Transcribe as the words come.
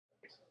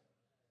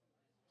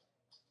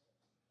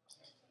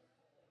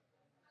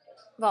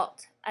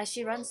Vault. As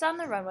she runs down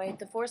the runway,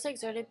 the force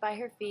exerted by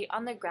her feet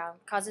on the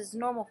ground causes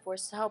normal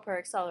force to help her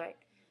accelerate.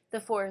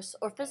 The force,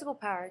 or physical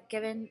power,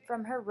 given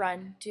from her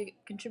run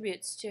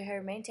contributes to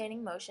her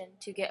maintaining motion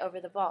to get over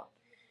the vault.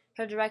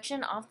 Her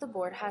direction off the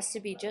board has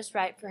to be just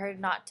right for her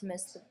not to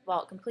miss the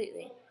vault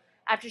completely.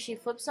 After she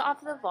flips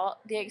off the vault,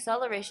 the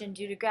acceleration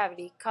due to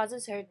gravity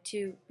causes her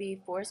to be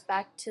forced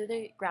back to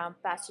the ground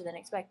faster than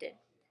expected.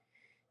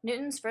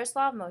 Newton's first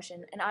law of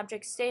motion: an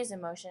object stays in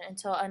motion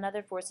until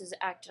another force is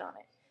acted on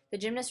it. The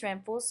gymnast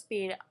ran full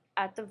speed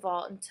at the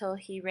vault until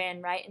he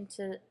ran right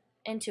into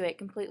it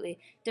completely,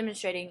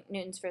 demonstrating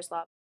Newton's first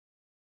law.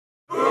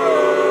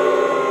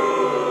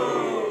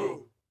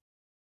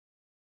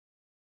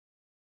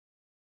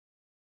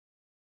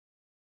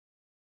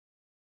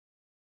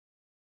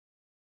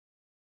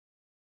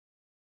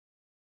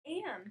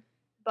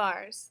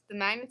 Bars. The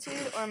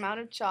magnitude or amount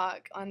of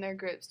chalk on their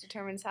grips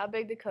determines how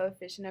big the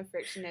coefficient of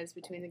friction is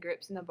between the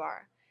grips and the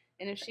bar.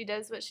 And if she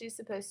does what she's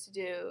supposed to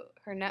do,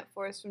 her net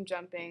force from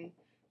jumping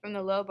from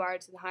the low bar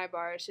to the high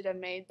bar should have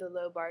made the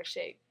low bar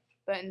shake.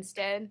 But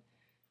instead,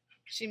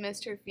 she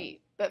missed her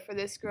feet. But for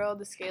this girl,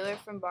 the scalar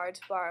from bar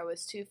to bar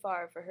was too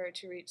far for her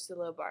to reach the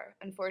low bar.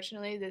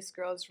 Unfortunately, this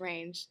girl's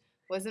range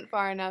wasn't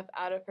far enough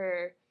out of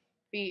her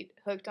feet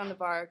hooked on the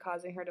bar,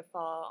 causing her to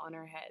fall on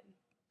her head.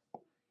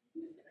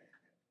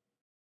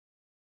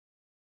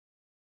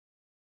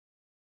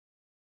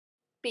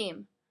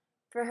 Beam.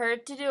 For her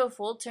to do a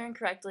full turn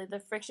correctly, the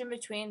friction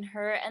between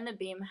her and the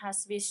beam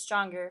has to be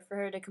stronger for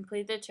her to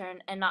complete the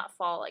turn and not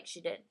fall like she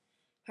did.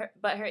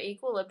 But her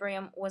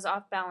equilibrium was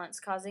off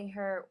balance, causing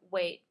her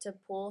weight to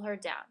pull her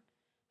down.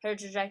 Her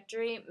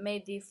trajectory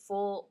made the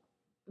fall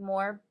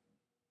more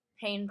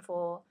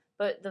painful,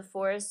 but the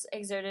force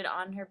exerted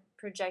on her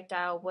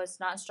projectile was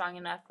not strong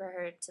enough for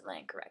her to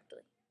land correctly.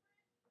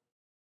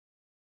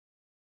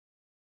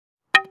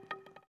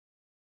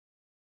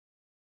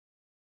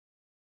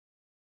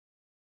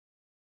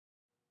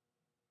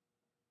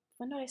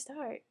 When do I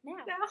start? Now.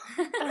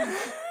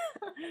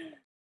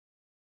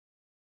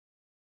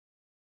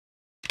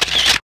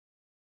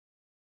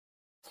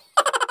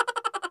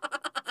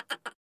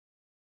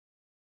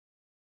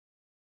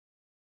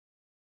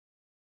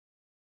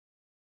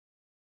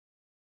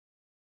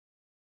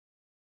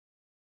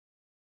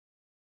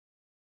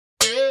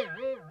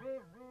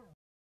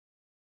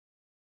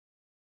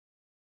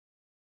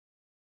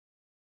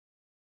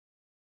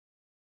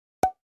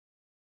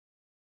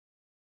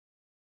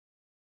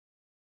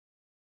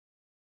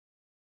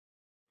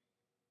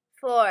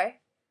 4.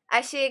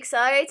 As she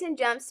accelerates and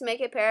jumps to make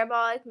a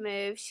parabolic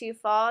move, she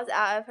falls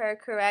out of her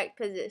correct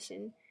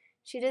position.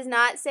 She does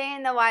not stay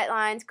in the white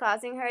lines,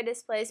 causing her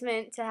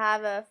displacement to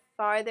have a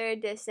farther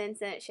distance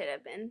than it should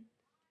have been.